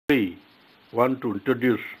We want to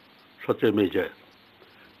introduce such a measure.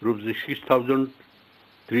 Rupees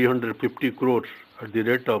 6,350 crores at the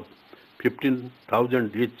rate of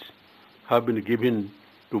 15,000 each have been given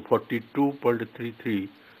to 42.33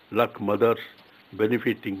 lakh mothers,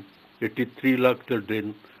 benefiting 83 lakh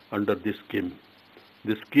children under this scheme.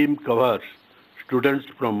 The scheme covers students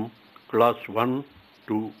from class 1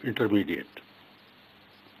 to intermediate.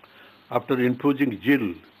 After infusing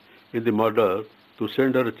zeal in the mother to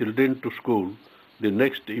send her children to school, the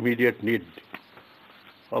next immediate need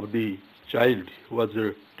of the child was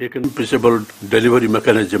taken principled delivery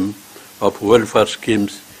mechanism of welfare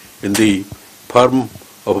schemes in the form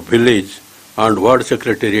of village and ward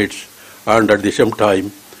secretariats, and at the same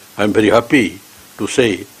time I am very happy to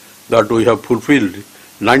say that we have fulfilled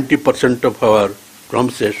 90% of our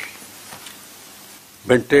promises,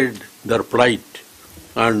 maintained their plight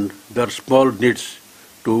and their small needs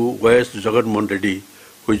to YS Jagan,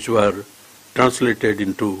 which were translated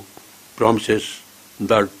into promises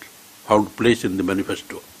that found place in the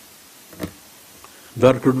manifesto.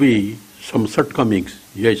 There could be some shortcomings,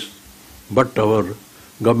 yes, but our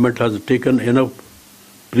government has taken enough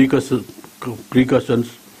precautions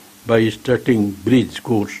by starting bridge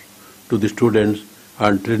course to the students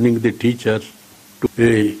and training the teachers. To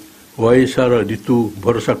a YSR Ritu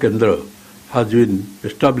Bharasa Kendra has been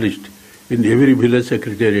established in every village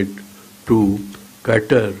secretariat to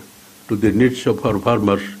cater to the needs of our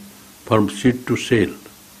farmers from seed to sale.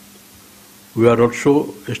 We are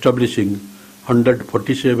also establishing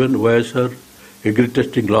 147 YSR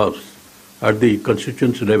agri-testing labs at the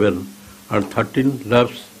constituency level and 13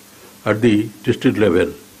 labs at the district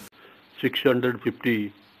level.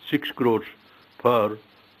 656 crores for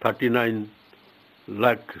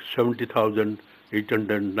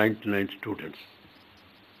 39,70,899 students.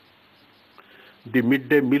 The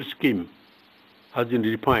midday meal scheme has been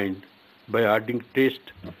refined by adding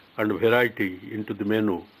taste and variety into the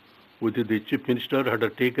menu, which the Chief Minister had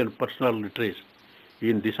taken personal interest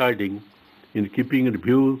in deciding in keeping in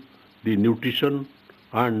view the nutrition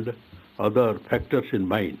and other factors in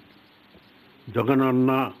mind.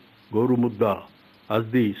 Jaganana Goru Mudda, as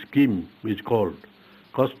the scheme is called,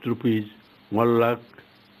 cost rupees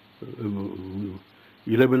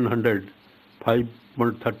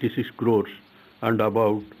 1,1105.36 crores and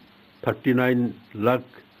about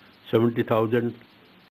 39,70,000